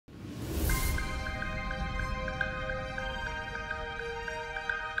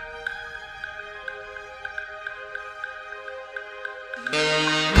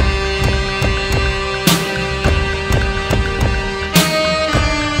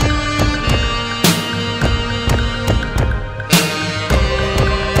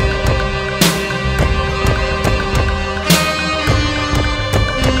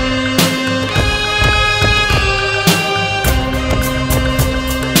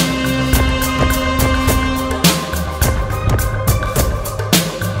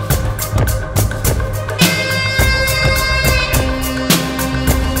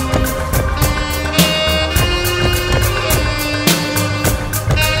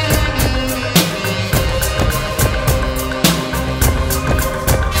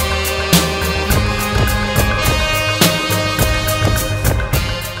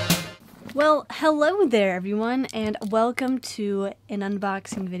Hello there everyone, and welcome to an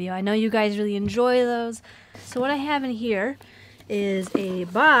unboxing video. I know you guys really enjoy those. So what I have in here is a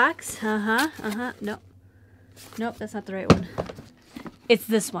box. Nope, that's not the right one. It's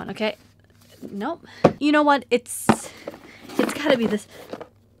this one, okay? Nope. You know what? It's gotta be this.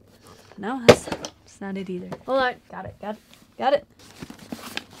 No, that's not it either. Hold on. Got it.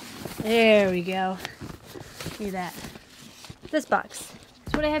 There we go. Look at that. This box.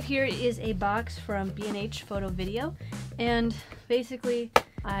 So what I have here is a box from B&H Photo Video, and basically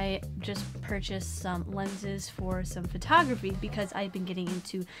I just purchased some lenses for some photography because I've been getting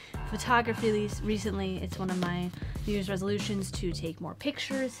into photography recently. It's one of my New Year's resolutions to take more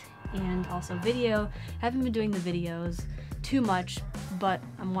pictures and also video. I haven't been doing the videos too much, but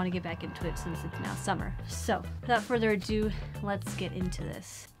I want to get back into it since it's now summer. So without further ado, let's get into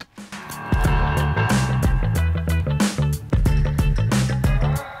this.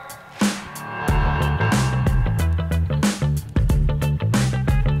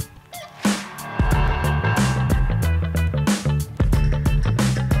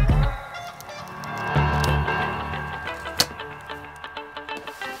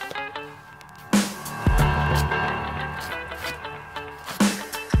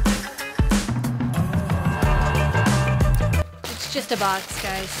 Just a box,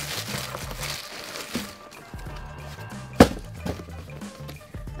 guys.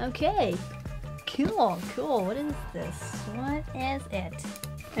 Okay. Cool. What is this? What is it?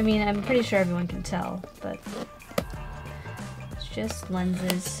 I mean, I'm pretty sure everyone can tell, but it's just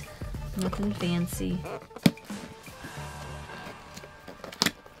lenses. Nothing fancy.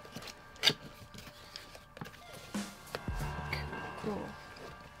 Cool.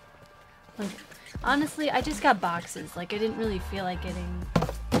 Honestly, I just got boxes. Like, I didn't really feel like getting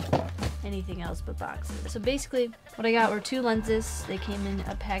anything else but boxes. So basically, what I got were two lenses. They came in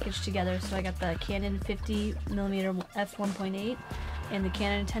a package together. So I got the Canon 50mm f1.8 and the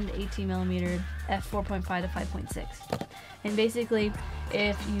Canon 10 to 18mm f4.5 to 5.6. And basically,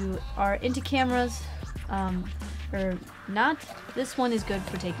 if you are into cameras or not, this one is good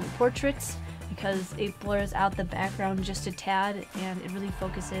for taking portraits, because it blurs out the background just a tad and it really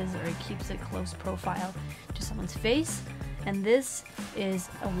focuses, or it keeps a close profile to someone's face. And this is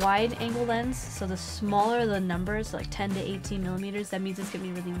a wide angle lens, so the smaller the numbers, like 10 to 18mm, that means it's gonna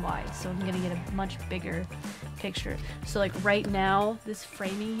be really wide, so I'm gonna get a much bigger picture. So like right now, this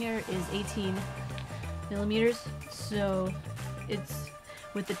framing here is 18mm, so it's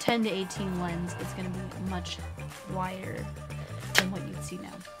with the 10 to 18 lens, it's gonna be much wider than what you'd see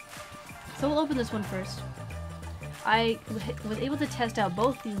now. So we'll open this one first. I was able to test out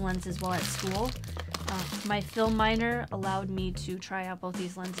both these lenses while at school. My film minor allowed me to try out both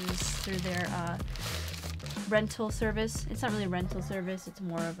these lenses through their rental service. It's not really a rental service, it's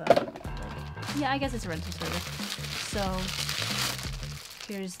more of a, yeah, I guess it's a rental service. So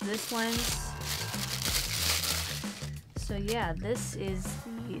here's this lens. So yeah, this is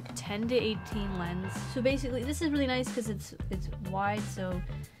the 10 to 18 lens. So basically this is really nice because it's wide,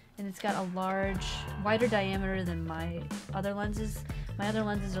 and it's got a wider diameter than my other lenses. My other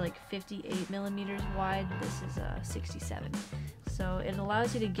lenses are like 58mm wide. This is 67. So it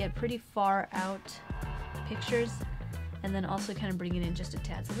allows you to get pretty far out pictures and then also kind of bring it in just a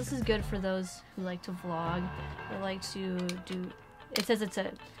tad. So this is good for those who like to vlog or like to do, it says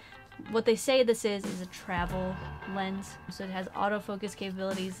what they say this is a travel lens. So it has autofocus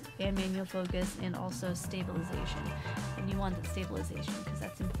capabilities and manual focus and also stabilization. And you want that stabilization because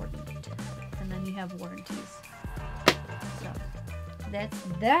that's important. And then you have warranties. So that's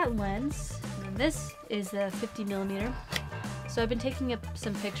that lens. And this is the 50mm. So I've been taking up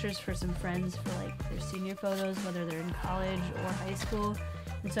some pictures for some friends for like their senior photos, whether they're in college or high school.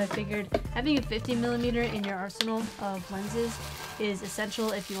 And so I figured having a 50mm in your arsenal of lenses is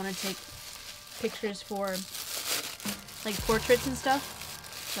essential if you want to take pictures for like portraits and stuff.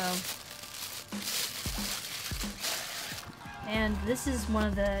 So, and this is one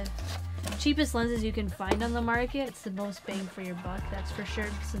of the cheapest lenses you can find on the market. It's the most bang for your buck, that's for sure.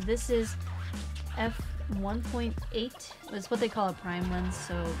 So this is f1.8. It's what they call a prime lens,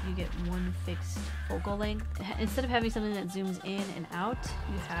 so you get one fixed focal length. Instead of having something that zooms in and out,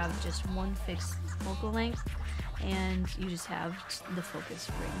 you have just one fixed focal length, and you just have the focus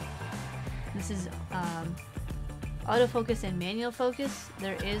ring. This is autofocus and manual focus.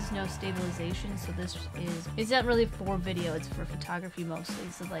 There is no stabilization, so it's not really for video, it's for photography mostly.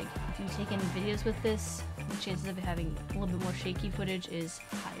 So like if you take any videos with this, the chances of it having a little bit more shaky footage is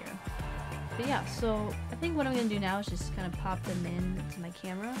higher. But yeah, so I think what I'm going to do now is just kind of pop them in to my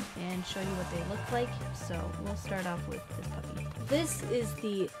camera and show you what they look like. So we'll start off with this puppy. This is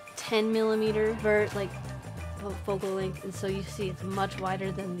the 10mm focal length, and so you see it's much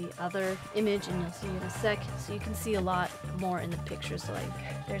wider than the other image, and you'll see in a sec. So you can see a lot more in the picture. So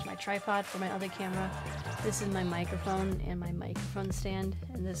like, there's my tripod for my other camera. This is my microphone and my microphone stand,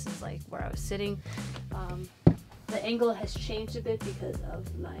 and this is like where I was sitting. The angle has changed a bit because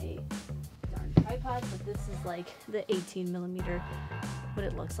of my darn tripod, but this is like the 18mm, what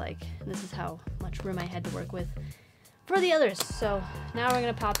it looks like. And this is how much room I had to work with for the others. So now we're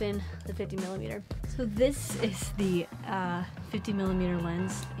gonna pop in the 50mm. So this is the 50mm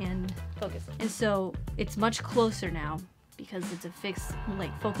lens and focus. And so it's much closer now because it's a fixed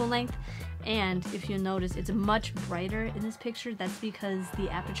focal length. And if you notice, it's much brighter in this picture. That's because the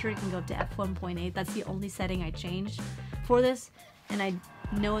aperture can go up to f1.8. That's the only setting I changed for this. And I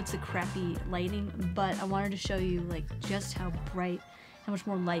know it's a crappy lighting, but I wanted to show you just how bright, how much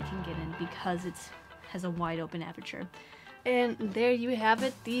more light can get in because it has a wide open aperture. And there you have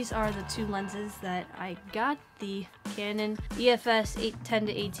it. These are the two lenses that I got, the Canon EFS 10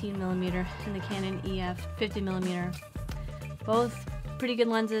 to 18mm and the Canon EF 50mm. Both pretty good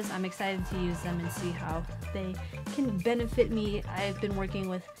lenses. I'm excited to use them and see how they can benefit me. I've been working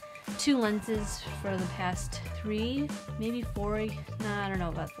with two lenses for the past 3, maybe 4, I don't know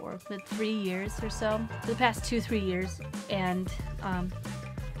about 4, but 3 years or so. For the past 2-3 years, and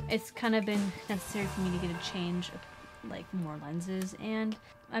it's kind of been necessary for me to get a change of more lenses, and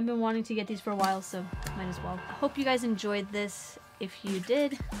I've been wanting to get these for a while, so might as well. I hope you guys enjoyed this. If you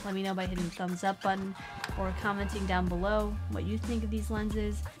did, let me know by hitting the thumbs up button or commenting down below what you think of these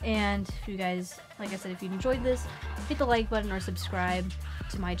lenses. And if you guys, like I said, if you enjoyed this, hit the like button or subscribe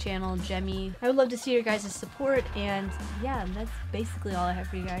to my channel, Jemy. I would love to see your guys' support, and yeah, that's basically all I have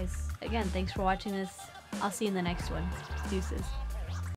for you guys. Again, thanks for watching this. I'll see you in the next one. Deuces.